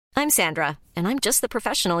I'm Sandra, and I'm just the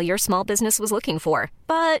professional your small business was looking for.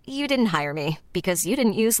 But you didn't hire me because you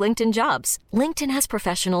didn't use LinkedIn Jobs. LinkedIn has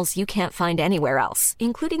professionals you can't find anywhere else,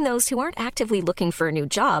 including those who aren't actively looking for a new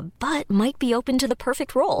job, but might be open to the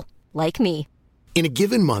perfect role, like me. In a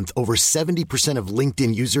given month, over 70% of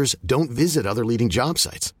LinkedIn users don't visit other leading job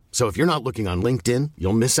sites. So if you're not looking on LinkedIn,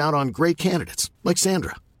 you'll miss out on great candidates like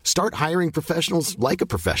Sandra. Start hiring professionals like a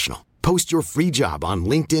professional. Post your free job on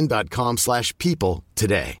linkedin.com/people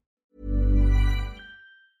today.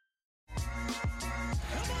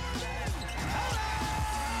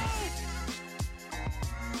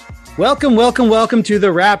 Welcome to the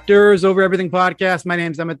Raptors Over Everything podcast. My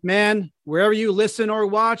name's Emmett Mann. Wherever you listen or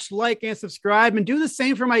watch, like and subscribe, and do the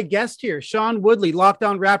same for my guest here, Sean Woodley,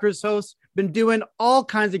 Lockdown Raptors host. Been doing all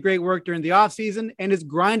kinds of great work during the offseason and is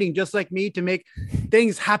grinding just like me to make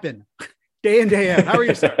things happen day in, day out. How are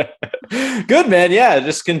you, sir? Good, man. Yeah,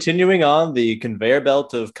 just continuing on the conveyor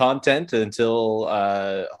belt of content until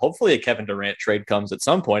hopefully a Kevin Durant trade comes at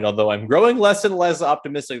some point, although I'm growing less and less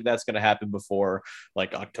optimistic that's going to happen before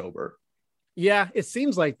like October. Yeah, it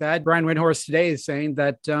seems like that. Brian Windhorst today is saying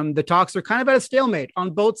that the talks are kind of at a stalemate on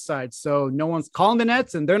both sides. So no one's calling the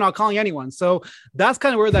Nets and they're not calling anyone. So that's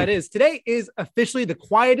kind of where that is. Today is officially the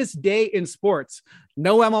quietest day in sports.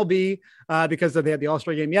 No MLB because they had the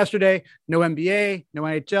All-Star game yesterday. No NBA, no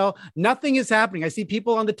NHL. Nothing is happening. I see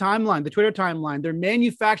people on the timeline, the Twitter timeline. They're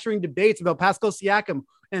manufacturing debates about Pascal Siakam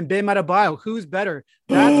and Bam Adebayo. Who's better?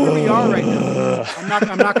 That's where we are right now.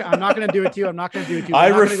 I'm not going to do it to you. I'm not going to do it to you. I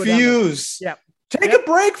refuse. Yeah. Take a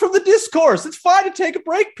break from the discourse. It's fine to take a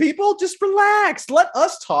break, people. Just relax. Let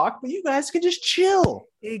us talk, but you guys can just chill.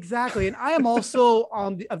 Exactly. And I am also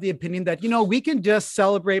of the opinion that, we can just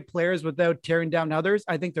celebrate players without tearing down others.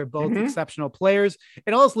 I think they're both exceptional players.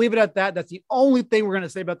 And I'll just leave it at that. That's the only thing we're going to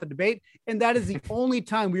say about the debate. And that is the only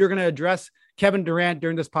time we are going to address Kevin Durant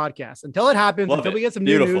during this podcast. Until it happens, until we get some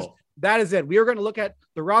new news, that is it. We are going to look at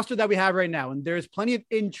the roster that we have right now. And there's plenty of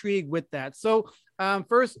intrigue with that. So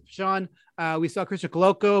first, Sean, we saw Christian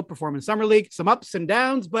Coloco perform in Summer League, some ups and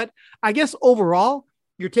downs, but I guess overall,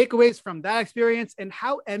 your takeaways from that experience and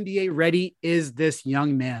how NBA ready is this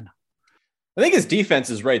young man? I think his defense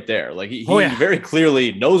is right there. Like he very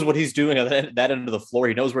clearly knows what he's doing at that end of the floor.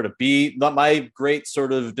 He knows where to be. Not my great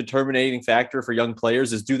sort of determining factor for young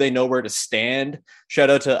players is, do they know where to stand? Shout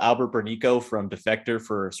out to Albert Bernico from Defector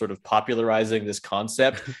for sort of popularizing this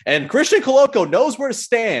concept. And Christian Coloco knows where to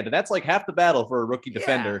stand. And that's like half the battle for a rookie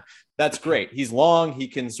defender. That's great. He's long. He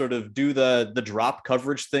can sort of do the drop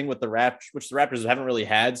coverage thing with the Raptors, which the Raptors haven't really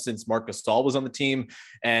had since Marc Gasol was on the team.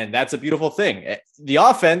 And that's a beautiful thing. The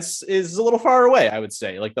offense is a little far away, I would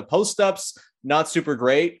say. Like the post-ups, not super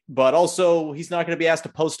great, but also he's not going to be asked to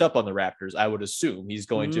post up on the Raptors, I would assume. He's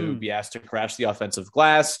going to be asked to crash the offensive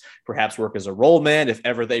glass, perhaps work as a roll man if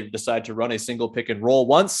ever they decide to run a single pick and roll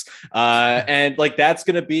once. And like that's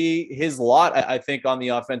going to be his lot, I think, on the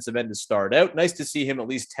offensive end to start out. Nice to see him at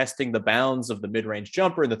least testing the bounds of the mid-range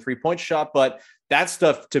jumper and the three-point shot, but that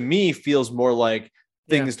stuff to me feels more like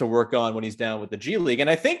things to work on when he's down with the G League. And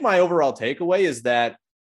I think my overall takeaway is that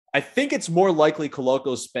I think it's more likely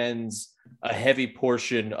Coloco spends a heavy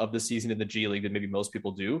portion of the season in the G League than maybe most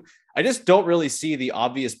people do. I just don't really see the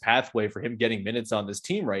obvious pathway for him getting minutes on this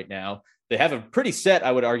team right now. They have a pretty set,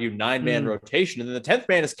 I would argue, 9-man rotation. And then the 10th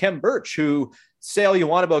man is Khem Birch, who, say all you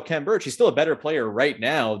want about Khem Birch, he's still a better player right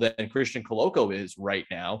now than Christian Coloco is right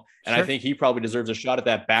now. And I think he probably deserves a shot at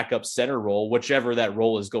that backup center role, whichever that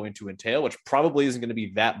role is going to entail, which probably isn't going to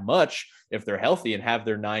be that much if they're healthy and have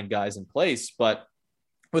their 9 guys in place. But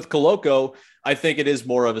with Coloco, I think it is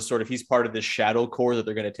more of a sort of, he's part of this shadow core that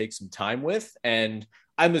they're going to take some time with. And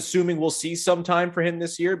I'm assuming we'll see some time for him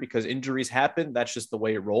this year because injuries happen. That's just the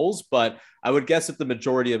way it rolls. But I would guess that the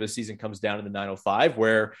majority of his season comes down in the 905,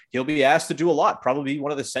 where he'll be asked to do a lot, probably be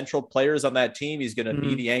one of the central players on that team. He's going to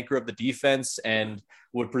be the anchor of the defense and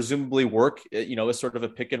would presumably work, as sort of a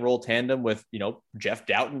pick and roll tandem with, Jeff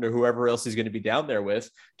Doughton or whoever else he's going to be down there with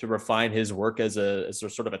to refine his work as a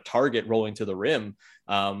sort of a target rolling to the rim.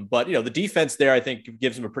 But the defense there, I think,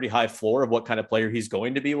 gives him a pretty high floor of what kind of player he's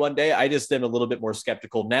going to be one day. I just am a little bit more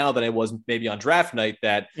skeptical now than I was maybe on draft night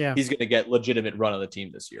that he's going to get legitimate run on the team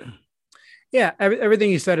this year. Yeah, everything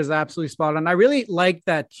you said is absolutely spot on. I really like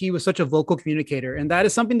that he was such a vocal communicator, and that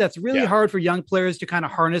is something that's really hard for young players to kind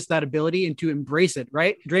of harness that ability and to embrace it,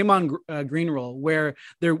 right? Draymond Green role, where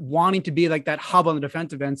they're wanting to be like that hub on the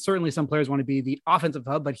defensive end. Certainly some players want to be the offensive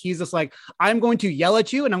hub, but he's just like, I'm going to yell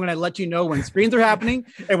at you and I'm going to let you know when screens are happening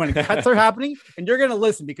and when cuts are happening, and you're going to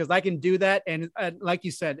listen because I can do that. And like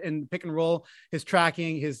you said, in pick and roll, his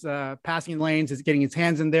tracking, his passing lanes, his getting his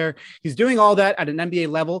hands in there. He's doing all that at an NBA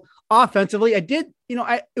level. Offensively,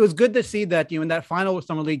 defensively, it was good to see that, in that final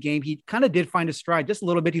Summer League game, he kind of did find his stride just a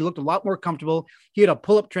little bit. He looked a lot more comfortable. He had a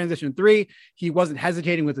pull-up transition 3. He wasn't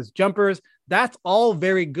hesitating with his jumpers. That's all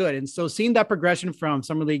very good. And so seeing that progression from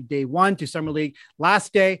Summer League day 1 to Summer League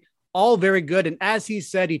last day, all very good. And as he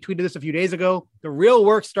said, he tweeted this a few days ago, the real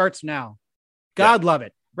work starts now. God love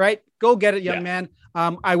it, right? Go get it, young man.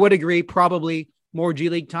 I would agree, probably more G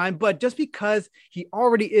League time, but just because he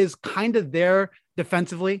already is kind of there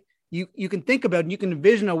defensively, you can think about and you can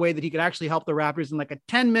envision a way that he could actually help the Raptors in like a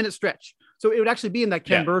 10-minute stretch. So it would actually be in that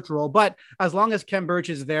Ken Birch role. But as long as Ken Birch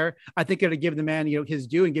is there, I think it'll give the man, his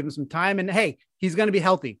due and give him some time. And hey, he's going to be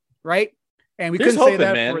healthy, right? And we couldn't say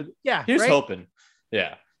that. Man. Here's hoping.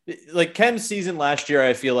 Yeah. Like Ken's season last year,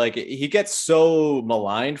 I feel like he gets so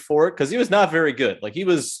maligned for it because he was not very good. Like he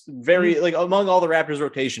was very like among all the Raptors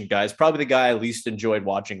rotation guys, probably the guy I least enjoyed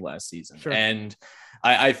watching last season. Sure. And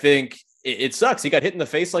I think it sucks. He got hit in the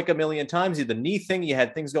face like a million times. He had the knee thing. He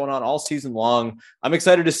had things going on all season long. I'm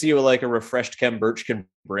excited to see what like a refreshed Ken Birch can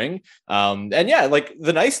bring. And like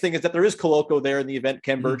the nice thing is that there is Koloko there in the event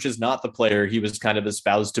Ken Birch is not the player he was kind of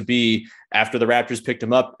espoused to be after the Raptors picked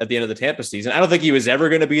him up at the end of the Tampa season. I don't think he was ever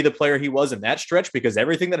going to be the player he was in that stretch because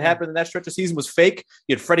everything that happened in that stretch of season was fake.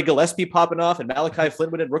 You had Freddie Gillespie popping off and Malachi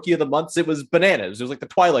Flynn winning Rookie of the Month. It was bananas. It was like the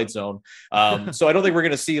Twilight Zone. So I don't think we're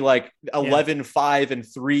going to see like 11, 5, and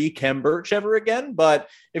 3 Ken Birch ever again. But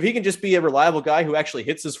if he can just be a reliable guy who actually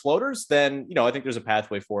hits his floaters, then, I think there's a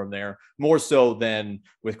pathway for him there more so than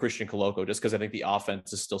with Christian Koloko, just because I think the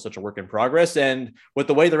offense is still such a work in progress. And with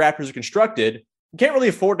the way the Raptors are constructed, you can't really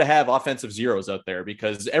afford to have offensive zeros out there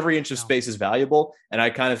because every inch of space is valuable. And I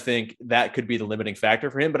kind of think that could be the limiting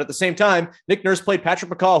factor for him. But at the same time, Nick Nurse played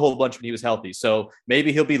Patrick McCaw a whole bunch when he was healthy. So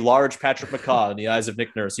maybe he'll be large Patrick McCaw in the eyes of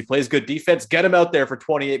Nick Nurse. He plays good defense. Get him out there for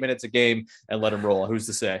 28 minutes a game and let him roll. Who's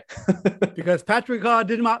to say? Because Patrick McCaw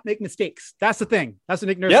did not make mistakes. That's the thing. That's what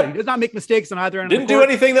Nick Nurse said. He did not make mistakes on either end. Didn't do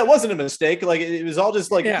anything that wasn't a mistake. Like it was all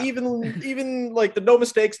just like even like the no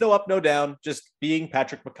mistakes, no up, no down, just being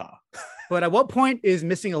Patrick McCaw. But at what point is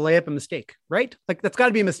missing a layup a mistake, right? Like that's got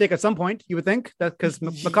to be a mistake at some point, you would think, that because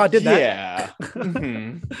McCaw did that. Yeah.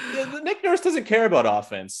 Nick Nurse doesn't care about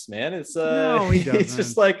offense, man. It's no, he doesn't. It's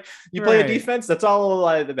just like you play a defense. That's all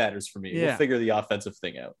that matters for me. We'll figure the offensive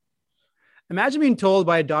thing out. Imagine being told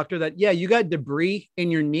by a doctor that, you got debris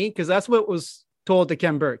in your knee, because that's what was told to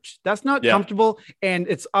Ken Birch. That's not comfortable. And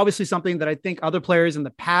it's obviously something that I think other players in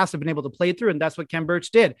the past have been able to play through. And that's what Ken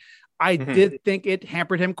Birch did. I did think it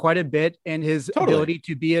hampered him quite a bit in his ability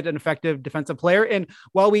to be an effective defensive player. And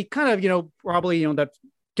while we kind of, probably, that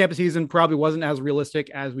Tampa season probably wasn't as realistic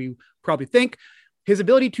as we probably think, his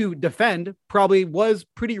ability to defend probably was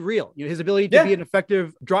pretty real. His ability to be an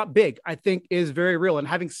effective drop big, I think, is very real. And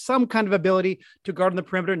having some kind of ability to guard on the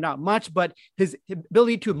perimeter, not much, but his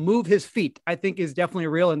ability to move his feet, I think, is definitely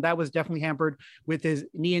real. And that was definitely hampered with his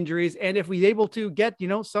knee injuries. And if we're able to get,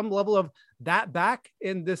 some level of that back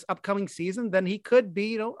in this upcoming season, then he could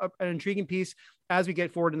be, an intriguing piece as we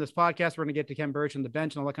get forward in this podcast. We're going to get to Ken Birch and the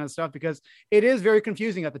bench and all that kind of stuff, because it is very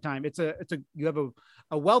confusing at the time. You have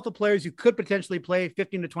a wealth of players who could potentially play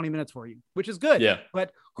 15 to 20 minutes for you, which is good. Yeah.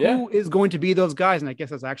 But who is going to be those guys? And I guess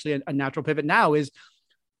that's actually a natural pivot now is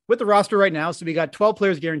with the roster right now. So we got 12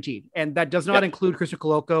 players guaranteed, and that does not include Christian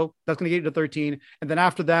Koloko. That's going to get you to 13. And then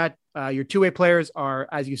after that, your two-way players are,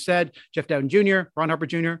 as you said, Jeff Dowtin Jr., Ron Harper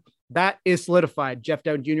Jr. That is solidified. Jeff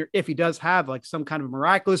Dowtin Jr., if he does have like some kind of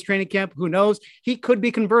miraculous training camp, who knows? He could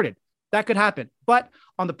be converted. That could happen. But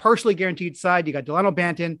on the partially guaranteed side, you got Delano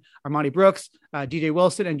Banton, Armani Brooks, DJ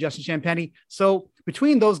Wilson, and Justin Champagnie. So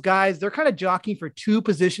between those guys, they're kind of jockeying for two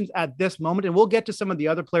positions at this moment. And we'll get to some of the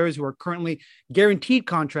other players who are currently guaranteed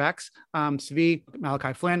contracts, Svi,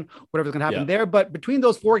 Malachi Flynn, whatever's going to happen there. But between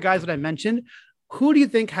those four guys that I mentioned, who do you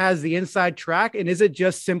think has the inside track? And is it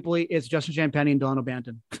just simply it's Justin Champagnie and Delano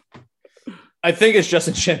Banton? I think it's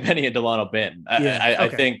Justin Champagnie and Delano Banton. I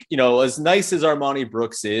think, as nice as Armani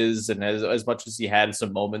Brooks is, and as much as he had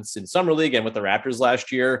some moments in Summer League and with the Raptors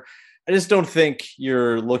last year, I just don't think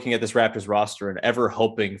you're looking at this Raptors roster and ever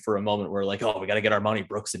hoping for a moment where like, oh, we got to get Armani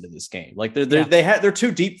Brooks into this game. Like they're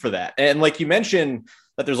too deep for that. And like you mentioned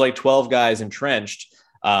that there's like 12 guys entrenched.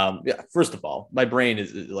 First of all, my brain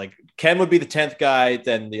is like Ken would be the 10th guy,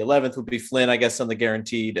 then the 11th would be Flynn, I guess, on the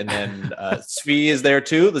guaranteed, and then Svi is there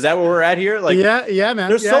too. Is that where we're at here? Like, yeah, man.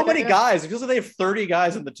 There's so many guys. It feels like they have 30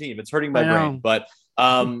 guys on the team. It's hurting my brain, but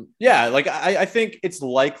I think it's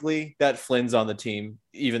likely that Flynn's on the team,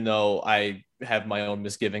 even though I have my own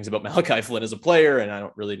misgivings about Malachi Flynn as a player, and I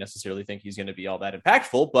don't really necessarily think he's going to be all that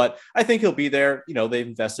impactful, but I think he'll be there. They've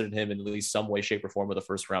invested in him in at least some way, shape, or form with a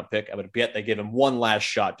first round pick. I would bet they give him one last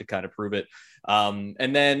shot to kind of prove it.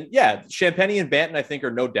 And then, yeah, Champagny and Banton, I think,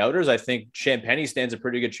 are no doubters. I think Champagny stands a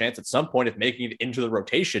pretty good chance at some point of making it into the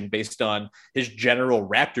rotation based on his general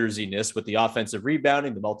Raptorsiness with the offensive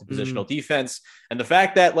rebounding, the multi-positional defense, and the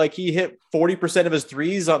fact that like he hit 40% of his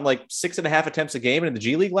threes on like 6.5 attempts a game in the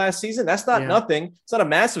G League last season. That's not nothing. It's not a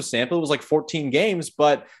massive sample. It was like 14 games,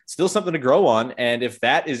 but still something to grow on. And if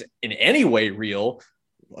that is in any way real,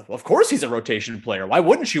 of course he's a rotation player. Why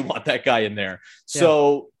wouldn't you want that guy in there?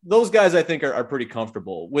 So those guys I think are pretty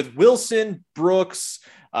comfortable with Wilson, Brooks,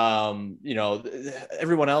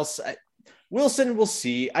 everyone else. Wilson, we'll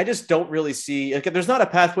see. I just don't really see, like, there's not a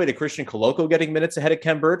pathway to Christian Koloko getting minutes ahead of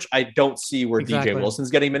Kem Birch. I don't see where DJ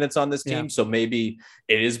Wilson's getting minutes on this team. So maybe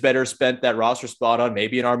it is better spent that roster spot on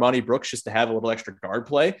maybe an Armani Brooks just to have a little extra guard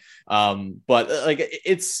play. But like,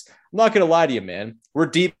 I'm not going to lie to you, man. We're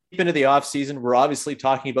deep into the offseason. We're obviously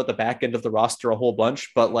talking about the back end of the roster a whole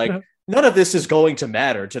bunch, but like none of this is going to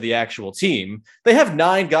matter to the actual team. They have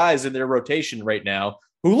 9 guys in their rotation right now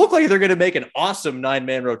who look like they're going to make an awesome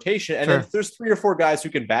 9-man rotation. And then there's 3 or 4 guys who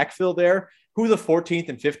can backfill there. Who the 14th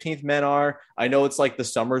and 15th men are, I know it's like the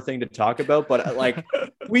summer thing to talk about, but like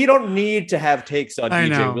we don't need to have takes on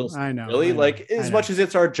DJ Wilson. I know, really. As much as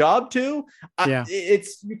it's our job to,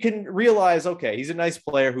 you can realize, okay, he's a nice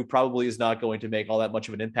player who probably is not going to make all that much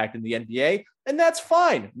of an impact in the NBA, and that's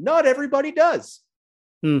fine. Not everybody does.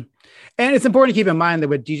 And it's important to keep in mind that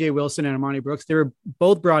with DJ Wilson and Armani Brooks, they were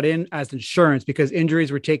both brought in as insurance because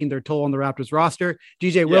injuries were taking their toll on the Raptors roster.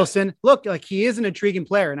 DJ Wilson, look, like he is an intriguing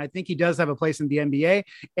player, and I think he does have a place in the NBA.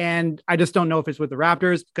 And I just don't know if it's with the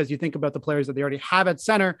Raptors because you think about the players that they already have at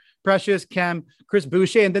center, Precious, Kem, Chris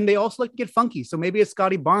Boucher, and then they also like to get funky. So maybe it's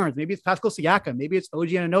Scotty Barnes, maybe it's Pascal Siakam, maybe it's OG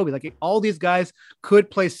Anunoby. Like all these guys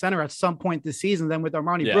could play center at some point this season. Then with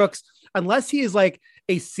Armani Brooks, unless he is like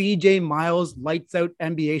a CJ Miles lights out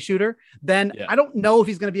NBA shooter, then I don't know if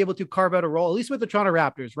he's going to be able to carve out a role, at least with the Toronto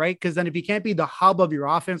Raptors, right? Because then if he can't be the hub of your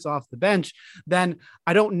offense off the bench, then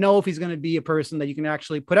I don't know if he's going to be a person that you can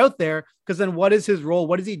actually put out there. Because then what is his role?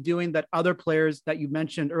 What is he doing that other players that you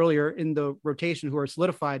mentioned earlier in the rotation who are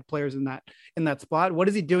solidified players in that spot? What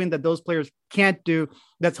is he doing that those players can't do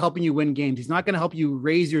that's helping you win games? He's not going to help you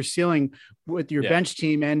raise your ceiling with your bench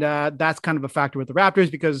team. And that's kind of a factor with the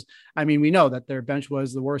Raptors because, I mean, we know that their bench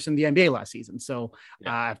was the worst in the NBA last season. So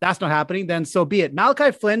if that's not happening, then so be it.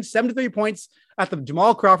 Malachi Flynn, 73 points at the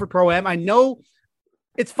Jamal Crawford Pro-Am. I know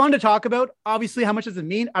it's fun to talk about. Obviously, how much does it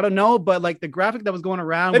mean? I don't know, but like the graphic that was going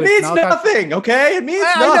around, it means nothing. Okay, it means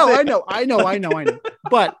nothing. I know.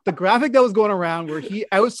 But the graphic that was going around where he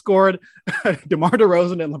outscored DeMar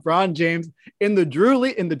DeRozan and LeBron James in the Drew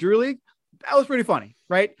League, that was pretty funny,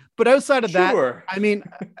 right? But outside of that, I mean,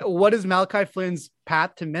 what is Malachi Flynn's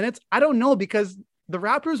path to minutes? I don't know because the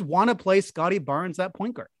Raptors want to play Scotty Barnes at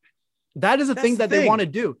point guard. That is a thing that they want to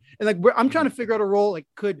do. And like, I'm trying to figure out a role. Like,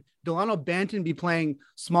 could Delano Banton be playing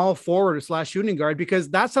small forward / shooting guard? Because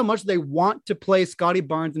that's how much they want to play Scotty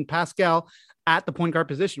Barnes and Pascal at the point guard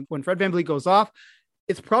position. When Fred VanVleet goes off,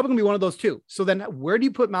 it's probably going to be one of those two. So then where do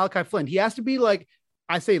you put Malachi Flynn? He has to be like,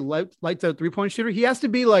 I say lights out 3-point shooter. He has to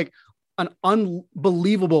be like an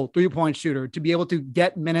unbelievable 3-point shooter to be able to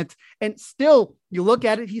get minutes. And still, you look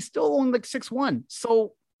at it, he's still only like 6'1".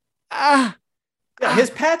 So,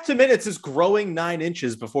 his path to minutes is growing 9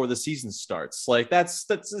 inches before the season starts. Like that's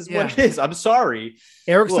what it is. I'm sorry.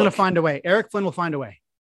 Eric's going to find a way. Eric Flynn will find a way.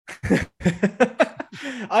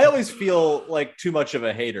 I always feel like too much of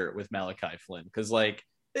a hater with Malachi Flynn because like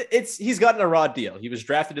he's gotten a raw deal. He was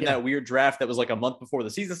drafted in that weird draft that was like a month before the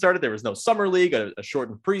season started. There was no summer league, a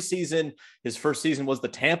shortened preseason. His first season was the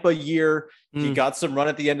Tampa year. He got some run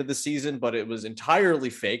at the end of the season, but it was entirely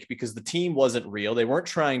fake because the team wasn't real. They weren't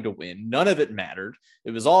trying to win. None of it mattered.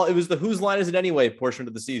 It was the whose line is it anyway portion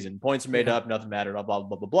of the season. Points are made up, nothing mattered, blah, blah,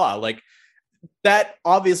 blah, blah, blah. Like that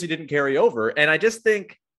obviously didn't carry over. And I just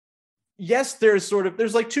think, yes, there's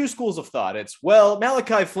like 2 schools of thought. It's, well,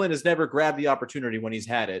 Malachi Flynn has never grabbed the opportunity when he's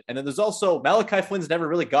had it. And then there's also Malachi Flynn's never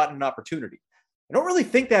really gotten an opportunity. I don't really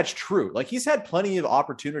think that's true. Like he's had plenty of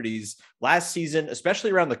opportunities last season,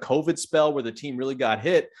 especially around the COVID spell where the team really got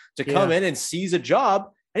hit to come in and seize a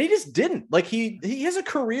job. And he just didn't. Like he has a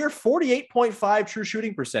career 48.5 true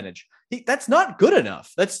shooting percentage. That's not good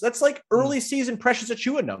enough. That's like early season Precious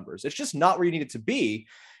Achiuwa numbers. It's just not where you need it to be.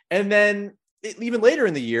 And then even later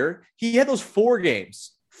in the year, he had those 4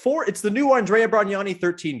 games. It's the new Andrea Bargnani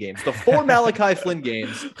 13 games. The 4 Malachi Flynn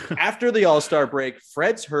games after the All-Star break.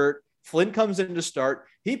 Fred's hurt. Flynn comes in to start.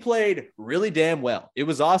 He played really damn well. It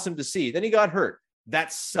was awesome to see. Then he got hurt.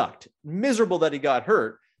 That sucked. Miserable that he got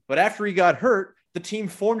hurt. But after he got hurt, the team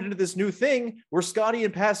formed into this new thing where Scottie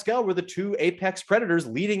and Pascal were the two apex predators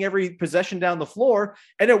leading every possession down the floor.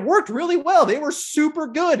 And it worked really well. They were super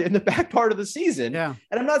good in the back part of the season. Yeah.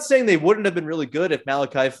 And I'm not saying they wouldn't have been really good if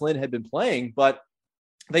Malachi Flynn had been playing, but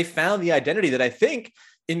they found the identity that I think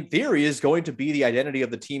in theory is going to be the identity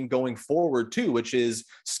of the team going forward too, which is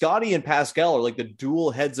Scottie and Pascal are like the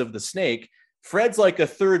dual heads of the snake. Fred's like a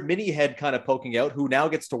third mini head kind of poking out who now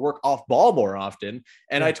gets to work off ball more often.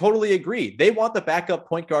 And I totally agree. They want the backup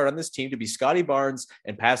point guard on this team to be Scottie Barnes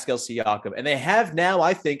and Pascal Siakam. And they have now,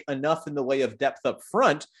 I think, enough in the way of depth up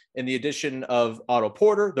front in the addition of Otto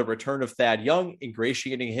Porter, the return of Thad Young,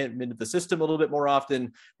 ingratiating him into the system a little bit more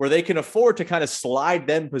often, where they can afford to kind of slide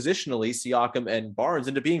them positionally, Siakam and Barnes,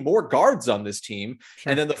 into being more guards on this team.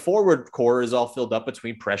 Sure. And then the forward core is all filled up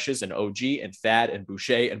between Precious and OG and Thad and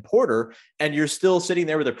Boucher and Porter. And you're still sitting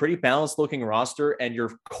there with a pretty balanced looking roster and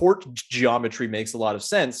your court geometry makes a lot of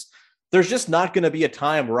sense. There's just not going to be a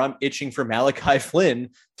time where I'm itching for Malachi Flynn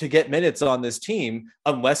to get minutes on this team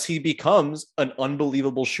unless he becomes an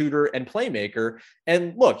unbelievable shooter and playmaker.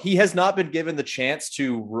 And look, he has not been given the chance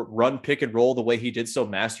to run pick and roll the way he did so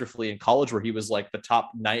masterfully in college, where he was like the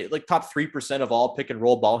top 3% of all pick and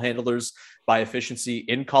roll ball handlers by efficiency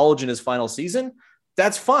in college in his final season.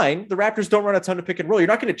 That's fine. The Raptors don't run a ton of pick and roll. You're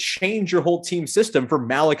not going to change your whole team system for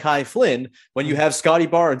Malachi Flynn when you have Scottie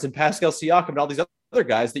Barnes and Pascal Siakam and all these other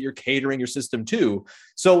guys that you're catering your system to.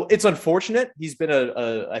 So it's unfortunate. He's been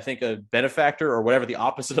I think a benefactor, or whatever the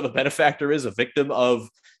opposite of a benefactor is, a victim of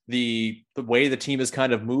the way the team has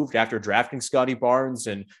kind of moved after drafting Scottie Barnes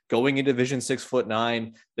and going into Division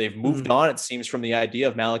 6'9". They've moved on, it seems, from the idea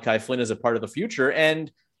of Malachi Flynn as a part of the future. And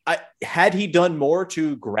had he done more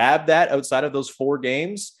to grab that outside of those 4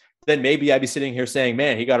 games, then maybe I'd be sitting here saying,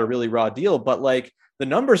 man, he got a really raw deal. But like, the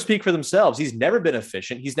numbers speak for themselves. He's never been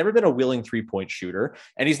efficient. He's never been a willing 3-point shooter,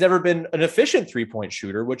 and he's never been an efficient 3-point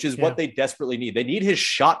shooter, which is what they desperately need. They need his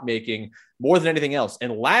shot making more than anything else.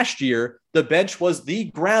 And last year, the bench was the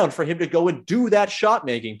ground for him to go and do that shot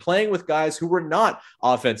making, playing with guys who were not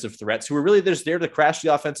offensive threats, who were really just there to crash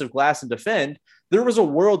the offensive glass and defend. There was a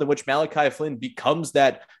world in which Malachi Flynn becomes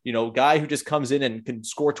that, guy who just comes in and can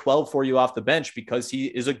score 12 for you off the bench because he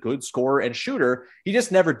is a good scorer and shooter. He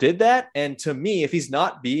just never did that. And to me, if he's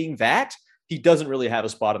not being that, he doesn't really have a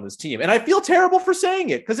spot on this team. And I feel terrible for saying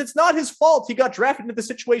it because it's not his fault. He got drafted into the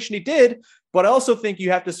situation he did. But I also think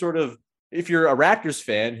you have to sort of, if you're a Raptors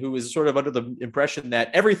fan who is sort of under the impression that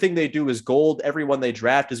everything they do is gold, everyone they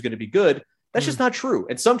draft is going to be good, that's just not true.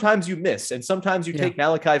 And sometimes you miss, and sometimes you take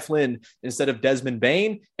Malachi Flynn instead of Desmond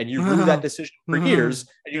Bane, and you rue that decision for years,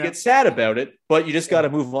 and you get sad about it, but you just got to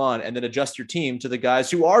move on and then adjust your team to the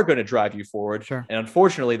guys who are going to drive you forward. Sure. And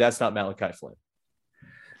unfortunately, that's not Malachi Flynn.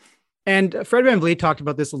 And Fred VanVleet talked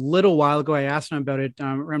about this a little while ago. I asked him about it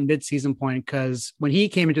around mid-season point, because when he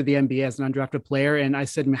came into the NBA as an undrafted player, and I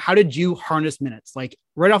said, how did you harness minutes? Like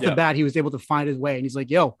right off the bat, he was able to find his way. And he's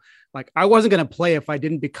like, I wasn't going to play if I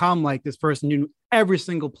didn't become like this person who knew every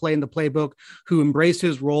single play in the playbook, who embraced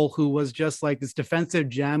his role, who was just like this defensive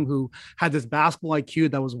gem, who had this basketball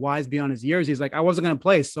IQ that was wise beyond his years. He's like, I wasn't going to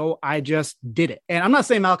play, so I just did it. And I'm not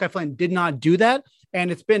saying Malachi Flynn did not do that. And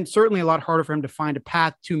it's been certainly a lot harder for him to find a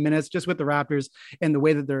path to minutes just with the Raptors and the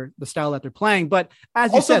way that the style that they're playing. But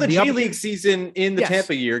as you also said, the G League season in the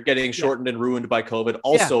Tampa year getting shortened and ruined by COVID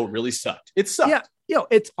also really sucked. It sucked. Yeah.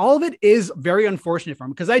 It's all of it is very unfortunate for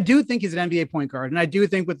him, because I do think he's an NBA point guard. And I do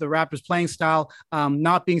think with the Raptors playing style,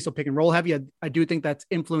 not being so pick and roll heavy, I do think that's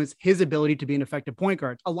influenced his ability to be an effective point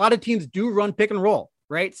guard. A lot of teams do run pick and roll.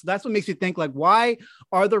 Right. So that's what makes you think, like, why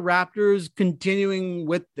are the Raptors continuing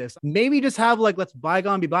with this? Maybe just have let's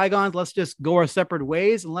bygone be bygones. Let's just go our separate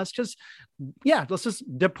ways, and let's just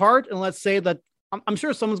depart. And let's say that I'm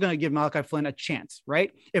sure someone's going to give Malachi Flynn a chance,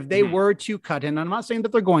 right? If they were to cut him, I'm not saying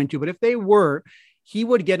that they're going to, but if they were, he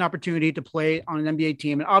would get an opportunity to play on an NBA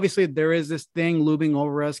team. And obviously there is this thing looming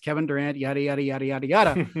over us, Kevin Durant, yada, yada, yada, yada,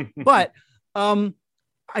 yada. But,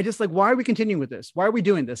 I just why are we continuing with this? Why are we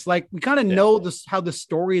doing this? We kind of know this, how the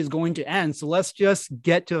story is going to end. So let's just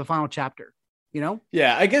get to the final chapter,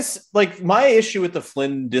 Yeah, I guess my issue with the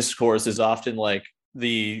Flynn discourse is often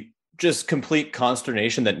the just complete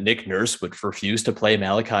consternation that Nick Nurse would refuse to play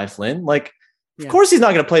Malachi Flynn. Of course he's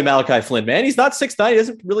not going to play Malachi Flynn, man. He's not 6'9". He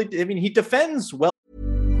doesn't really, he defends well.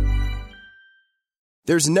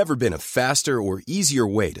 There's never been a faster or easier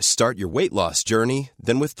way to start your weight loss journey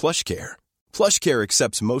than with PlushCare. PlushCare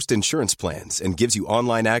accepts most insurance plans and gives you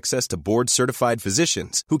online access to board-certified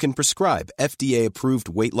physicians who can prescribe FDA-approved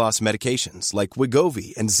weight loss medications like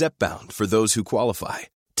Wegovy and Zepbound for those who qualify.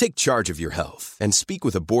 Take charge of your health and speak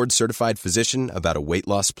with a board-certified physician about a weight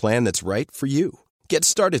loss plan that's right for you. Get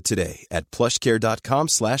started today at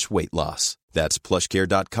plushcare.com/weight-loss. That's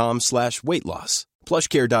plushcare.com/weight-loss.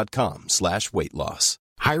 plushcare.com/weight-loss.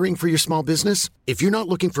 Hiring for your small business? If you're not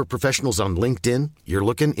looking for professionals on LinkedIn, you're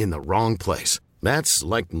looking in the wrong place. That's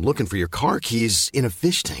like looking for your car keys in a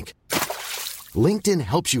fish tank. LinkedIn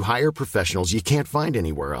helps you hire professionals you can't find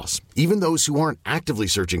anywhere else, even those who aren't actively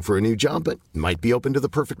searching for a new job but might be open to the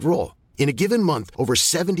perfect role. In a given month, over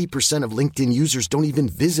 70% of LinkedIn users don't even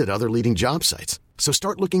visit other leading job sites. So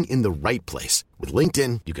start looking in the right place. With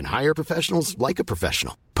LinkedIn, you can hire professionals like a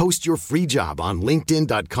professional. Post your free job on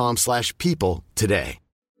linkedin.com/people today.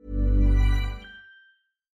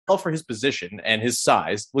 For his position and his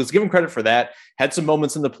size, was given credit for that, had some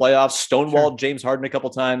moments in the playoffs, stonewalled James Harden a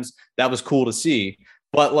couple times. That was cool to see.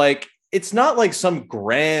 But like, it's not like some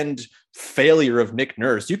grand failure of Nick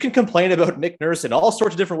Nurse. You can complain about Nick Nurse in all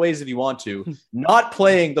sorts of different ways if you want to. Not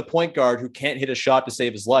playing the point guard who can't hit a shot to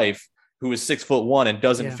save his life, who is 6'1" and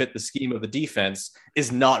doesn't fit the scheme of the defense,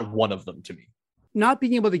 is not one of them to me. Not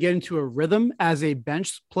being able to get into a rhythm as a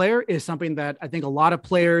bench player is something that I think a lot of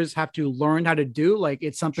players have to learn how to do. Like,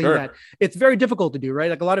 it's something that it's very difficult to do, right?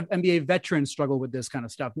 Like, a lot of NBA veterans struggle with this kind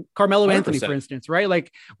of stuff. Carmelo 100%. Anthony, for instance, right?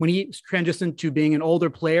 Like, when he transitioned to being an older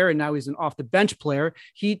player and now he's an off the bench player,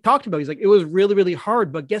 he talked about, he's like, it was really, really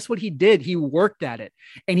hard, but guess what he did? He worked at it,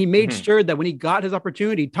 and he made sure that when he got his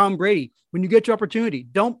opportunity, Tom Brady, when you get your opportunity,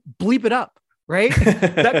 don't bleep it up. Right.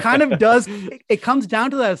 That kind of does. It comes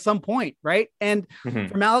down to that at some point. Right. And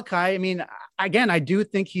for Malachi, I mean, again, I do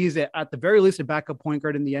think he's at the very least a backup point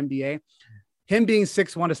guard in the NBA. Him being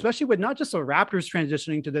 6'1", especially with not just the Raptors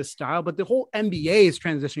transitioning to this style, but the whole NBA is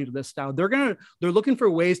transitioning to this style. They're looking for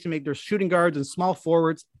ways to make their shooting guards and small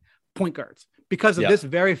forwards point guards because of this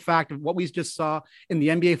very fact of what we just saw in the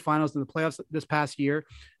NBA finals and the playoffs this past year.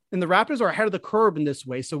 And the Raptors are ahead of the curve in this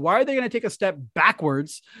way. So why are they going to take a step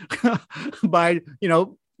backwards by,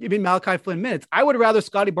 giving Malachi Flynn minutes? I would rather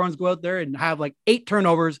Scotty Barnes go out there and have like 8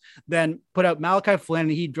 turnovers than put out Malachi Flynn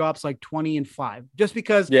and he drops like 20 and 5, just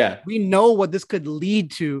because we know what this could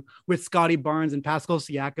lead to with Scotty Barnes and Pascal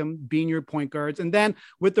Siakam being your point guards. And then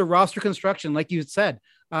with the roster construction, like you said,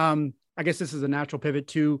 I guess this is a natural pivot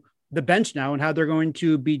to the bench now and how they're going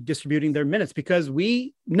to be distributing their minutes, because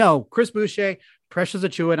we know Chris Boucher, Precious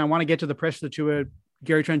Achiuwa, and I want to get to the Precious Achiuwa,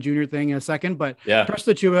 Gary Trent Jr. thing in a second, but Precious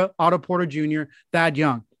Achiuwa, Otto Porter Jr., Thad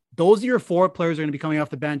Young, those are your 4 players are going to be coming off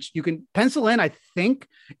the bench. You can pencil in, I think,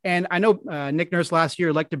 and I know Nick Nurse last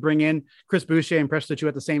year liked to bring in Chris Boucher and Precious Achiuwa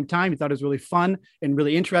at the same time. He thought it was really fun and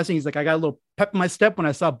really interesting. He's like, I got a little pep in my step when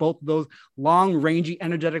I saw both of those long, rangy,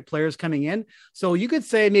 energetic players coming in. So you could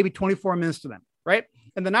say maybe 24 minutes to them, right?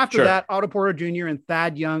 And then after that, Otto Porter Jr. and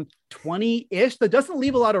Thad Young, 20-ish. That doesn't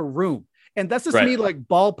leave a lot of room. And that's just me like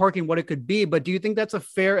ballparking what it could be. But do you think that's a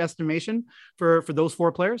fair estimation for those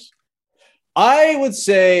 4 players? I would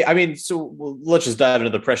say, I mean, so let's just dive into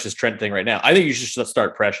the Precious Trent thing right now. I think you should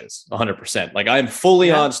start Precious 100%. Like, I'm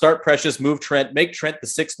fully on start Precious, move Trent, make Trent the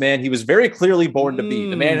 6th man. He was very clearly born to be.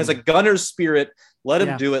 The man has a gunner's spirit. Let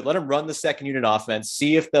him do it. Let him run the second unit offense.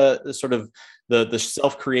 See if the sort of the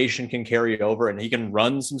self-creation can carry over, and he can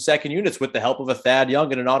run some second units with the help of a Thad Young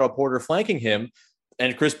and an Otto Porter flanking him.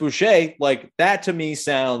 And Chris Boucher, like, that to me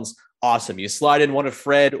sounds awesome. You slide in one of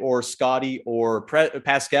Fred or Scotty or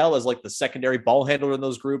Pascal as like the secondary ball handler in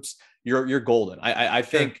those groups. You're golden. I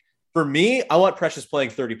think for me, I want Precious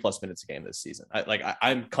playing 30 plus minutes a game this season.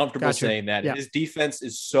 I'm comfortable saying that his defense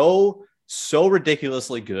is so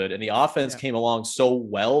ridiculously good, and the offense came along so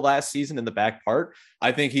well last season in the back part.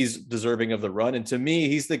 I think he's deserving of the run. And to me,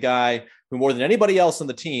 he's the guy who more than anybody else on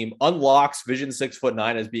the team unlocks Vision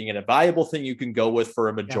 6'9" as being a valuable thing you can go with for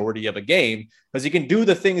a majority of a game, because he can do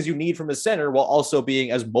the things you need from a center while also being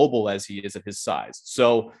as mobile as he is at his size.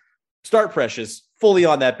 So start Precious, fully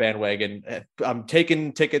on that bandwagon. I'm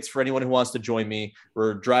taking tickets for anyone who wants to join me.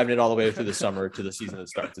 We're driving it all the way through the summer to the season that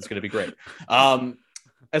starts. It's going to be great.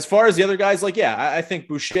 As far as the other guys, like, I think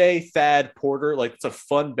Boucher, Thad, Porter, like, it's a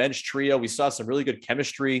fun bench trio. We saw some really good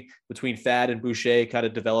chemistry between Thad and Boucher kind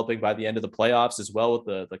of developing by the end of the playoffs as well,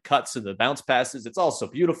 with the cuts and the bounce passes. It's also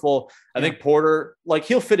beautiful. I think Porter, like,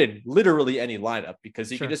 he'll fit in literally any lineup, because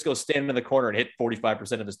he can just go stand in the corner and hit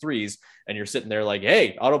 45% of his threes. And you're sitting there like,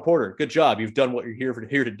 hey, Otto Porter, good job. You've done what you're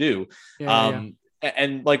here to do.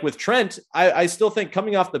 And like with Trent, I still think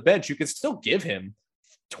coming off the bench, you can still give him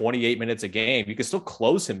 28 minutes a game. You can still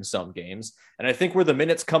close him some games. And I think where the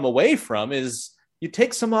minutes come away from is you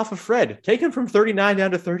take some off of Fred, take him from 39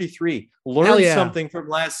 down to 33, learn something from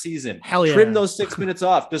last season, trim those 6 minutes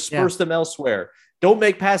off, disperse them elsewhere. Don't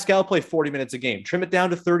make Pascal play 40 minutes a game, trim it down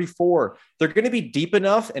to 34. They're going to be deep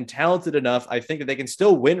enough and talented enough, I think, that they can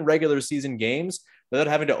still win regular season games without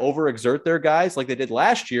having to overexert their guys like they did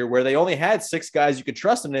last year, where they only had 6 guys you could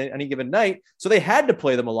trust in any given night. So they had to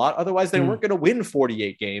play them a lot. Otherwise, they weren't going to win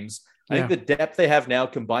 48 games. I think the depth they have now,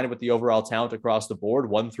 combined with the overall talent across the board,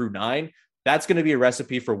 1 through 9, that's going to be a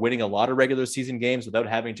recipe for winning a lot of regular season games without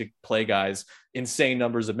having to play guys insane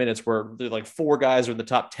numbers of minutes, where they're like 4 guys are in the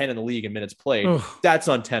top 10 in the league in minutes played. That's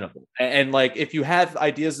untenable. And like, if you have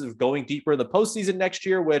ideas of going deeper in the postseason next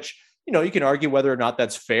year, which, you know, you can argue whether or not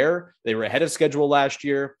that's fair. They were ahead of schedule last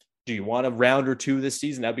year. Do you want a round or 2 this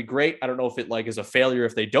season? That'd be great. I don't know if it like is a failure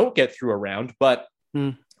if they don't get through a round, but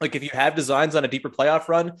like, if you have designs on a deeper playoff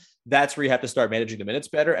run, that's where you have to start managing the minutes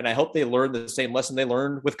better. And I hope they learn the same lesson they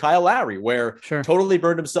learned with Kyle Lowry, where totally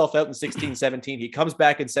burned himself out in 16, 17. He comes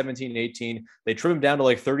back in 17, 18. They trim him down to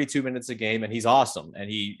like 32 minutes a game, and he's awesome. And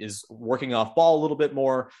he is working off ball a little bit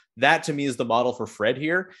more. That to me is the model for Fred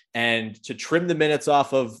here. And to trim the minutes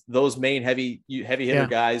off of those main heavy hitter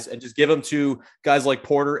guys and just give them to guys like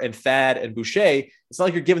Porter and Thad and Boucher, it's not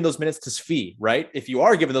like you're giving those minutes to Svi, right? If you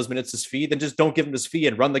are giving those minutes to Svi, then just don't give them to Svi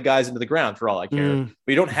and run the guys into the ground for all I care. But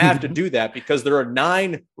you don't have to do that, because there are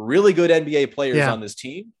 9 really good NBA players on this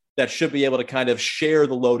team that should be able to kind of share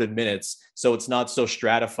the load in minutes, so it's not so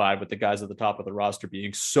stratified with the guys at the top of the roster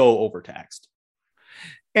being so overtaxed.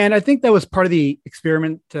 And I think that was part of the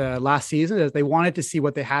experiment last season, is they wanted to see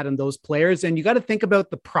what they had in those players. And you got to think about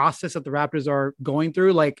the process that the Raptors are going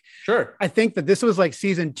through. Like, I think that this was like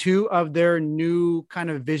season 2 of their new kind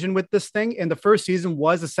of vision with this thing. And the first season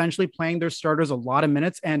was essentially playing their starters a lot of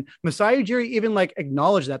minutes. And Masai Ujiri even like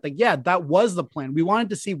acknowledged that, like, yeah, that was the plan. We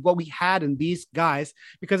wanted to see what we had in these guys,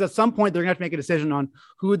 because at some point they're going to have to make a decision on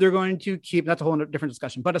who they're going to keep. That's a whole different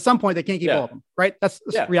discussion, but at some point they can't keep all of them, right? That's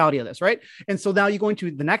the reality of this, right? And so now you go into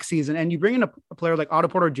the next season and you bring in a player like Otto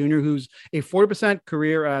Porter Jr., who's a 40%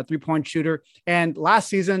 career 3-point shooter. And last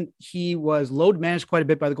season he was load managed quite a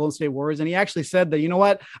bit by the Golden State Warriors. And he actually said that, you know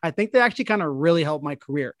what, I think they actually kind of really helped my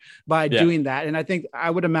career by doing that. And I think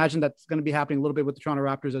I would imagine that's going to be happening a little bit with the Toronto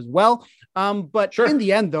Raptors as well. But in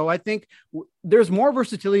the end, though, I think there's more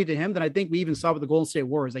versatility to him than I think we even saw with the Golden State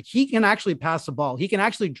Warriors. Like, he can actually pass the ball. He can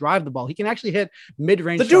actually drive the ball. He can actually hit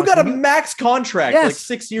mid-range. The dude got a max contract like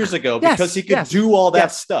 6 years ago because he could do all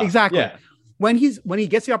that stuff. Exactly. Yeah. When he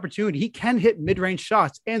gets the opportunity, he can hit mid-range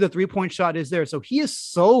shots, and the 3-point shot is there. So he is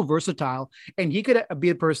so versatile, and he could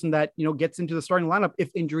be a person that, you know, gets into the starting lineup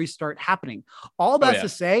if injuries start happening. All that's to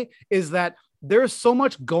say is that there's so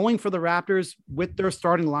much going for the Raptors with their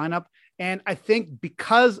starting lineup. And I think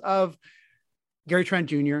because of Gary Trent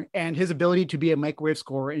Jr. and his ability to be a microwave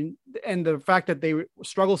scorer, and the fact that they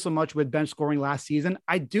struggle so much with bench scoring last season,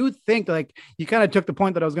 I do think, like, you kind of took the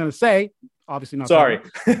point that I was going to say. Obviously not. Sorry.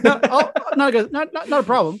 not a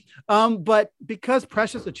problem. But because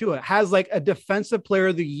Precious Achiuwa has like a defensive player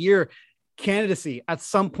of the year candidacy at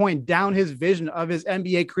some point down his vision of his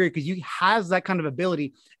NBA career, because he has that kind of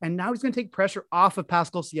ability. And now he's going to take pressure off of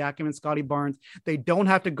Pascal Siakam and Scotty Barnes. They don't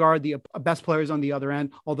have to guard the best players on the other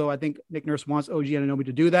end, although I think Nick Nurse wants OG Anunoby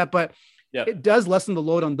to do that. But it does lessen the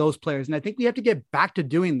load on those players. And I think we have to get back to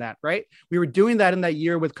doing that, right? We were doing that in that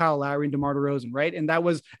year with Kyle Lowry and DeMar DeRozan, right? And that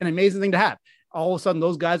was an amazing thing to have. All of a sudden,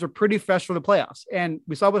 those guys were pretty fresh for the playoffs. And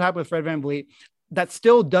we saw what happened with Fred VanVleet. That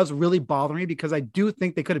still does really bother me, because I do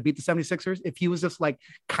think they could have beat the 76ers if he was just like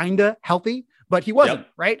kind of healthy, but he wasn't,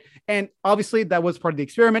 right? And obviously that was part of the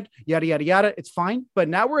experiment, yada, yada, yada. It's fine. But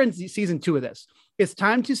now we're in season 2 of this. It's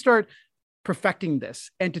time to start perfecting this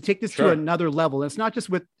and to take this to another level. And it's not just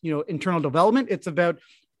with, you know, internal development. It's about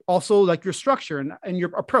also like your structure and your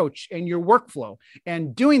approach and your workflow.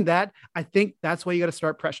 And doing that, I think that's why you got to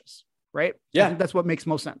start Precious, right? I think that's what makes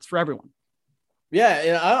most sense for everyone. Yeah,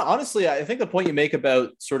 and honestly, I think the point you make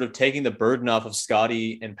about sort of taking the burden off of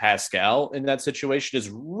Scotty and Pascal in that situation is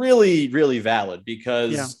really, really valid,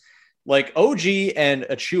 because like OG and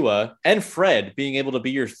Achiuwa and Fred being able to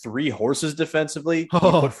be your 3 horses defensively, you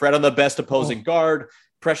put Fred on the best opposing guard,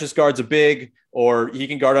 Precious guards a big, or he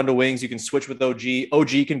can guard under wings. You can switch with OG.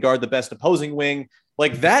 OG can guard the best opposing wing.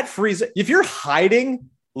 Like, that frees, if you're hiding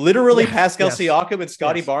literally Pascal Siakam and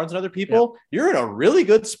Scotty Barnes and other people, you're in a really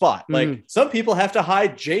good spot. Like, some people have to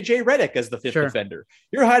hide JJ Redick as the 5th defender.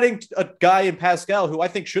 You're hiding a guy in Pascal who I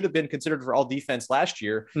think should have been considered for all defense last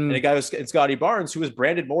year, and a guy in Scotty Barnes who was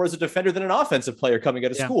branded more as a defender than an offensive player coming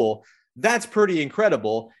out of school. That's pretty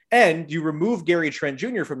incredible. And you remove Gary Trent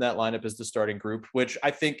Jr. from that lineup as the starting group, which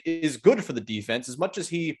I think is good for the defense. As much as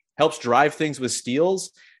he helps drive things with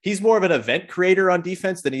steals, he's more of an event creator on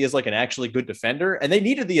defense than he is like an actually good defender. And they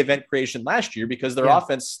needed the event creation last year because their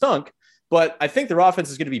offense stunk. But I think their offense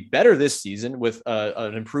is going to be better this season with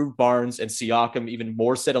an improved Barnes and Siakam even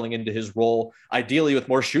more settling into his role, ideally with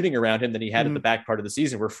more shooting around him than he had at the back part of the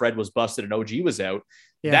season where Fred was busted and OG was out.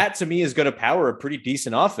 Yeah. That to me is going to power a pretty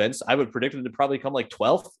decent offense. I would predict them to probably come like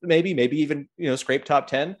 12th, maybe even, scrape top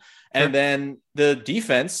 10. And then the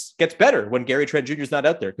defense gets better when Gary Trent Jr. is not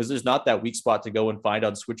out there because there's not that weak spot to go and find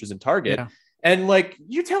on switches and target. Yeah. And like,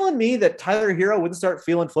 you telling me that Tyler Hero wouldn't start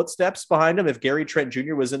feeling footsteps behind him if Gary Trent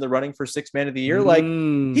Jr. was in the running for Sixth Man of the Year? Like,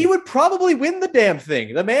 he would probably win the damn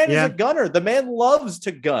thing. The man is a gunner. The man loves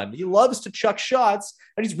to gun. He loves to chuck shots,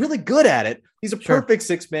 and he's really good at it. He's a perfect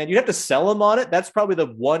sixth man. You'd have to sell him on it. That's probably the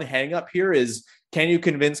one hang up here is, can you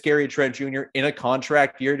convince Gary Trent Jr. in a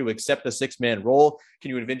contract year to accept a six-man role?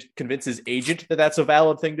 Can you convince his agent that that's a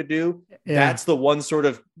valid thing to do? Yeah. That's the one sort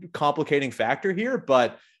of complicating factor here,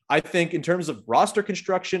 but I think in terms of roster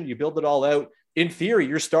construction, you build it all out. In theory,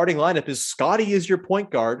 your starting lineup is Scotty is your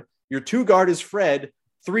point guard. Your two guard is Fred.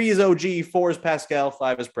 3 is OG. 4 is Pascal.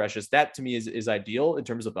 5 is Precious. That to me is ideal in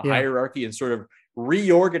terms of the hierarchy and sort of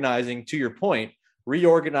reorganizing, to your point,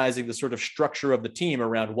 reorganizing the sort of structure of the team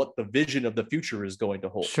around what the vision of the future is going to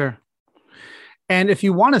hold. Sure. And if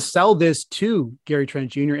you want to sell this to Gary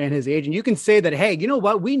Trent Jr. and his agent, you can say that, hey, you know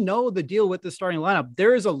what? We know the deal with the starting lineup.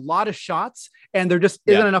 There is a lot of shots and there just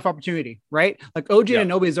isn't enough opportunity, right? Like OG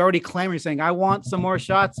Anunoby is already clamoring, saying, I want some more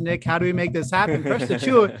shots, Nick. How do we make this happen? Precious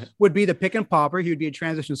Achiuwa would be the pick and popper. He would be a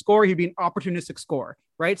transition scorer. He'd be an opportunistic scorer,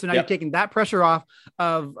 right? So now you're taking that pressure off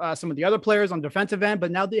of some of the other players on the defensive end,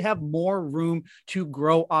 but now they have more room to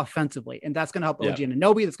grow offensively. And that's going to help OG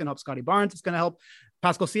Anunoby. That's going to help Scotty Barnes. It's going to help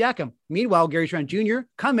Pascal Siakam. Meanwhile, Gary Trent Jr.,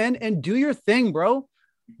 come in and do your thing, bro.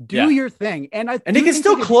 Do your thing. And he can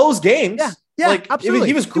still close games. Yeah, like, absolutely.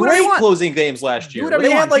 He was great closing games last year.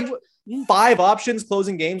 They had like 5 options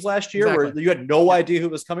closing games last year where you had no idea who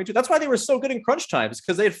was coming to. That's why they were so good in crunch times,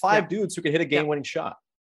 because they had 5 dudes who could hit a game-winning shot.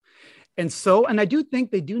 And I do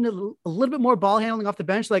think they do need a little bit more ball handling off the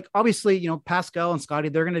bench. Like, obviously, Pascal and Scotty,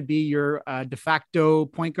 they're going to be your de facto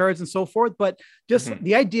point guards and so forth. But just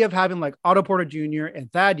the idea of having like Otto Porter Jr.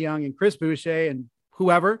 and Thad Young and Chris Boucher and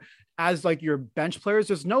whoever as like your bench players,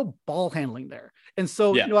 there's no ball handling there. And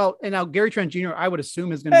so, and now Gary Trent Jr., I would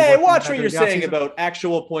assume is going to Hey, watch what you're saying about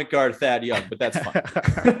actual point guard Thad Young, but that's fine.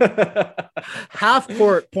 Half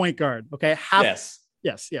court point guard. Okay. Yes.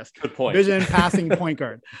 Good point. Vision passing point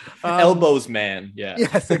guard. Elbows man. Yeah.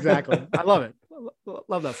 Yes, exactly. I love it.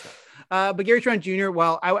 Love that stuff. But Gary Trent Jr.,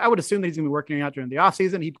 well, I would assume that he's going to be working out during the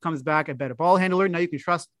offseason. He comes back a better ball handler. Now you can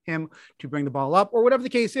trust him to bring the ball up or whatever the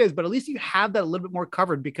case is, but at least you have that a little bit more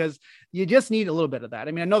covered because you just need a little bit of that.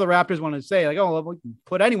 I mean, I know the Raptors want to say like, oh, well, we can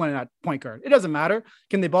put anyone in that point guard. It doesn't matter.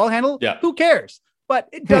 Can they ball handle? Yeah. Who cares? But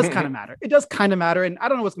it does kind of matter. It does kind of matter. And I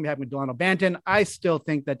don't know what's going to happen with Delano Banton. I still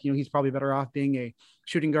think that, he's probably better off being a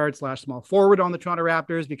shooting guard / small forward on the Toronto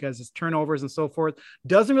Raptors because his turnovers and so forth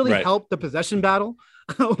doesn't really help the possession battle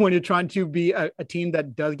when you're trying to be a team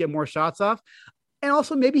that does get more shots off. And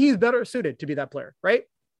also maybe he's better suited to be that player, right?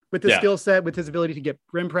 With his skill set, with his ability to get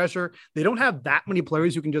rim pressure. They don't have that many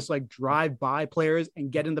players who can just like drive by players and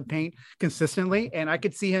get in the paint consistently. And I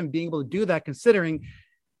could see him being able to do that considering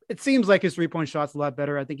it seems like his 3-point shot's a lot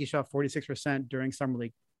better. I think he shot 46% during summer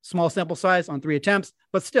league. Small sample size on 3 attempts,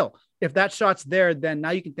 but still, if that shot's there, then now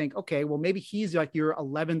you can think, okay, well, maybe he's like your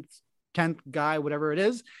 11th, 10th guy, whatever it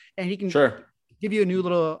is, and he can give you a new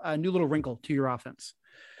little wrinkle to your offense.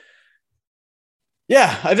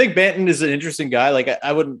 Yeah, I think Banton is an interesting guy. Like,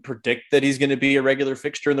 I wouldn't predict that he's going to be a regular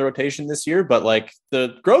fixture in the rotation this year, but like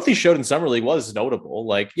the growth he showed in summer league was notable.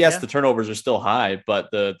 Like, yes, the turnovers are still high, but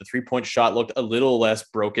the 3-point shot looked a little less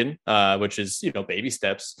broken, which is, baby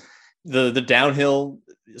steps. The downhill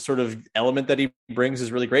sort of element that he brings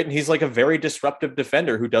is really great. And he's like a very disruptive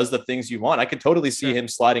defender who does the things you want. I could totally see him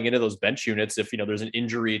sliding into those bench units if, there's an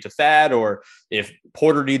injury to Thad or if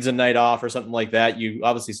Porter needs a night off or something like that. You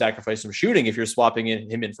obviously sacrifice some shooting if you're swapping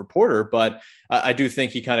him in for Porter, but I do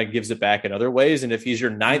think he kind of gives it back in other ways. And if he's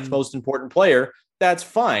your 9th most important player, that's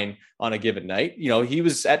fine on a given night. He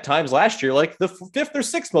was at times last year, like the 5th or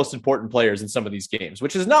 6th most important players in some of these games,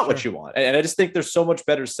 which is not what you want. And I just think there's so much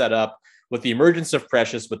better set up with the emergence of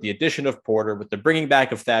Precious, with the addition of Porter, with the bringing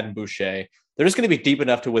back of Thad and Boucher. They're just going to be deep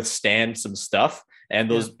enough to withstand some stuff. And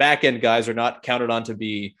those back end guys are not counted on to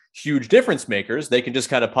be huge difference makers. They can just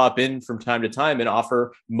kind of pop in from time to time and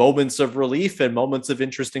offer moments of relief and moments of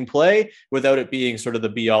interesting play without it being sort of the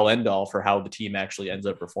be all end all for how the team actually ends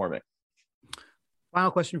up performing.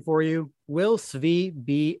 Final question for you. Will Svi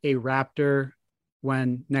be a Raptor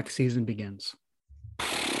when next season begins?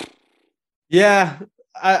 Yeah,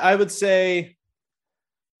 I would say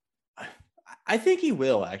I think he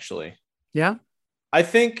will actually. Yeah. I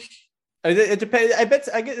think It depends. I bet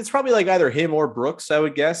it's probably like either him or Brooks, I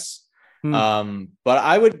would guess. But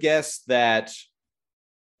I would guess that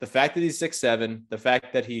the fact that he's 6'7", the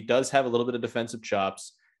fact that he does have a little bit of defensive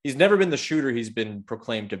chops, he's never been the shooter he's been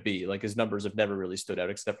proclaimed to be. Like his numbers have never really stood out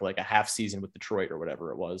except for like a half season with Detroit or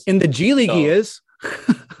whatever it was. In the G League, he is.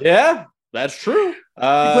 Yeah, that's true. He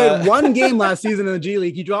played one game last season in the G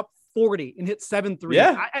League. He dropped 40 and hit 7 threes.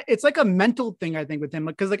 Yeah. It's like a mental thing, I think, with him.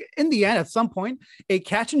 Because like in the end, at some point, a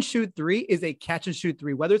catch and shoot three is a catch and shoot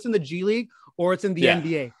three, whether it's in the G League or it's in the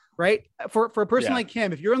NBA, right? For a person like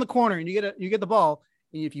him, if you're in the corner and you get the ball,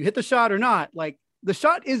 and if you hit the shot or not, like the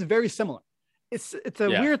shot is very similar. It's a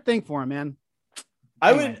weird thing for him, man.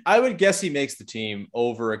 I would guess he makes the team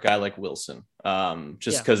over a guy like Wilson,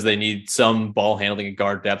 just because they need some ball handling and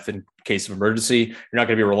guard depth in case of emergency. You're not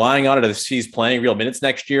going to be relying on it if he's playing real minutes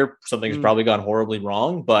next year. Something's probably gone horribly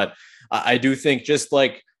wrong, but I do think just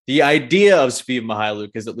like the idea of Svi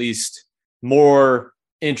Mykhailiuk is at least more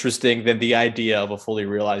interesting than the idea of a fully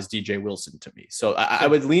realized DJ Wilson to me. So I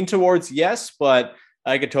would lean towards yes, but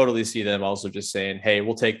I could totally see them also just saying, hey,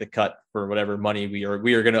 we'll take the cut for whatever money we are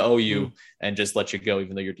going to owe you and just let you go,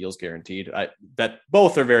 even though your deal's guaranteed. That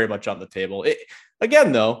both are very much on the table.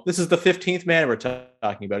 Again, though, this is the 15th man we're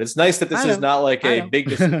talking about. It's nice that this is not like a big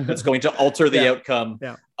decision that's going to alter the outcome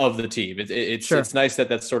of the team. It's nice that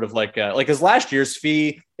that's sort of like because last year's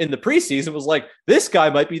Svi in the preseason was like, this guy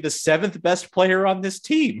might be the 7th best player on this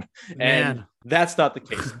team. And that's not the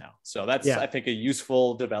case now. So that's, I think, a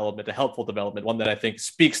useful development, a helpful development, one that I think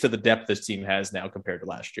speaks to the depth this team has now compared to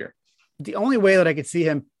last year. The only way that I could see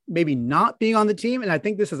him maybe not being on the team, and I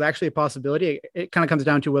think this is actually a possibility, it kind of comes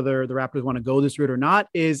down to whether the Raptors want to go this route or not,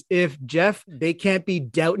 is if Jeff, they can't be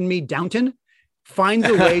doubting me, Downton, finds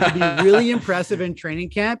a way to be really impressive in training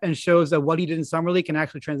camp and shows that what he did in Summer League can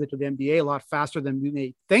actually translate to the NBA a lot faster than we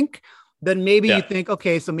may think. Then maybe you think,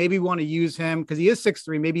 okay, so maybe we want to use him because he is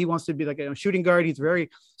 6'3". Maybe he wants to be like a shooting guard. He's a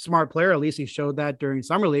very smart player. At least he showed that during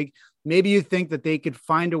Summer League. Maybe you think that they could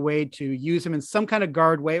find a way to use him in some kind of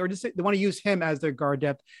guard way, or just they want to use him as their guard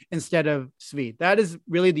depth instead of Svi. That is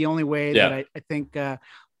really the only way that I think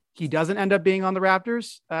he doesn't end up being on the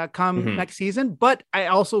Raptors come next season. But I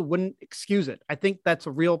also wouldn't excuse it. I think that's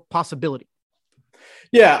a real possibility.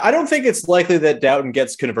 Yeah, I don't think it's likely that Doughton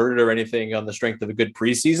gets converted or anything on the strength of a good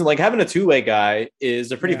preseason. Like having a two-way guy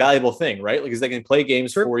is a pretty valuable thing, right? Because they can play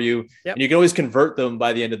games for you, and you can always convert them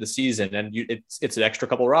by the end of the season, and it's an extra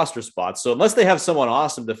couple roster spots. So unless they have someone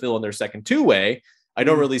awesome to fill in their second two-way, I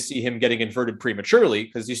don't really see him getting inverted prematurely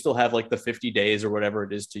because you still have like the 50 days or whatever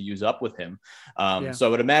it is to use up with him. So I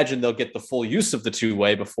would imagine they'll get the full use of the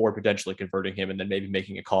two-way before potentially converting him and then maybe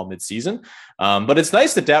making a call mid-season. But it's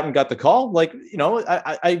nice that Doughton got the call. Like, you know,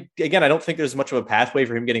 I don't think there's much of a pathway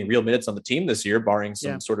for him getting real minutes on the team this year, barring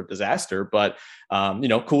some sort of disaster. But,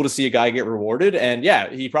 cool to see a guy get rewarded. And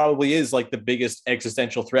he probably is like the biggest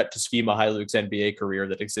existential threat to Svi Mykhailiuk's NBA career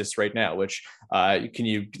that exists right now, which can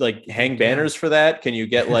you like hang banners for that? Can you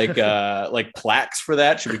get like plaques for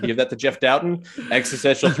that? Should we give that to Jeff Doughton?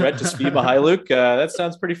 Existential threat to Svi Mykhailiuk. That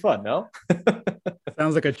sounds pretty fun, no?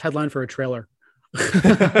 Sounds like a headline for a trailer.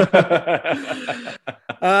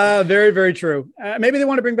 Very, very true. Maybe they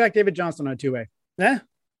want to bring back David Johnson on a two-way.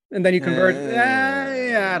 And then you convert.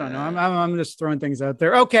 I don't know. I'm just throwing things out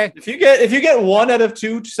there. Okay. If you get 1 out of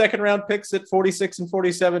 2 second-round picks at 46 and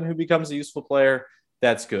 47 who becomes a useful player,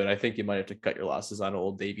 that's good. I think you might have to cut your losses on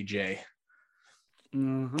old Davy J.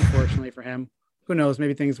 Unfortunately for him, who knows?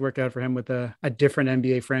 Maybe things work out for him with a different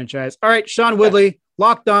NBA franchise. All right, Sean Woodley,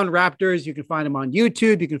 Locked On Raptors. You can find him on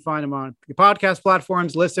YouTube. You can find him on your podcast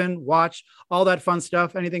platforms. Listen, watch, all that fun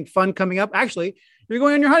stuff. Anything fun coming up? Actually, you're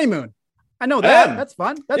going on your honeymoon. I know that. That's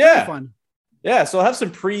fun. That's really fun. Yeah, so I'll have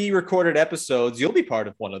some pre-recorded episodes. You'll be part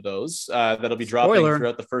of one of those that'll be dropping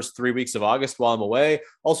throughout the first 3 weeks of August while I'm away.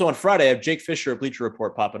 Also on Friday, I have Jake Fisher of Bleacher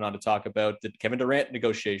Report popping on to talk about the Kevin Durant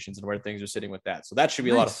negotiations and where things are sitting with that. So that should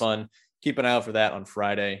be a lot of fun. Keep an eye out for that on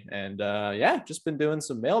Friday. And just been doing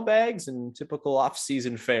some mailbags and typical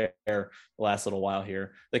off-season fare the last little while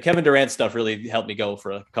here. The Kevin Durant stuff really helped me go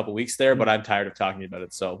for a couple weeks there, but I'm tired of talking about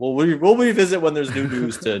it. So we'll revisit when there's new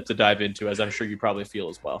news to dive into, as I'm sure you probably feel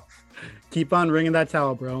as well. Keep on ringing that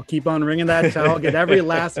towel, bro. Keep on ringing that towel. Get every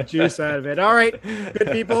last juice out of it. All right, good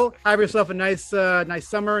people. Have yourself a nice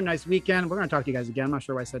summer, nice weekend. We're going to talk to you guys again. I'm not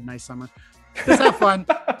sure why I said nice summer. Just have fun.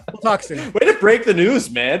 We'll talk soon. Way to break the news,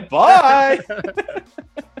 man. Bye.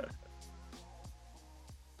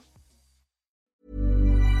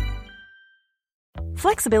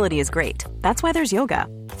 Flexibility is great. That's why there's yoga.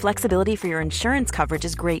 Flexibility for your insurance coverage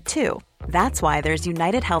is great too. That's why there's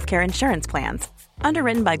United Healthcare Insurance Plans.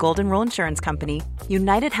 Underwritten by Golden Rule Insurance Company,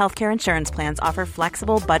 United Healthcare Insurance Plans offer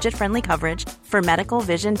flexible, budget-friendly coverage for medical,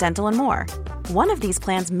 vision, dental, and more. One of these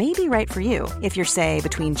plans may be right for you if you're, say,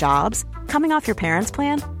 between jobs, coming off your parents'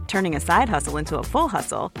 plan, turning a side hustle into a full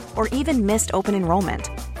hustle, or even missed open enrollment.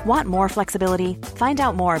 Want more flexibility? Find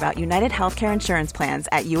out more about United Healthcare Insurance Plans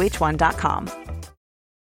at uh1.com.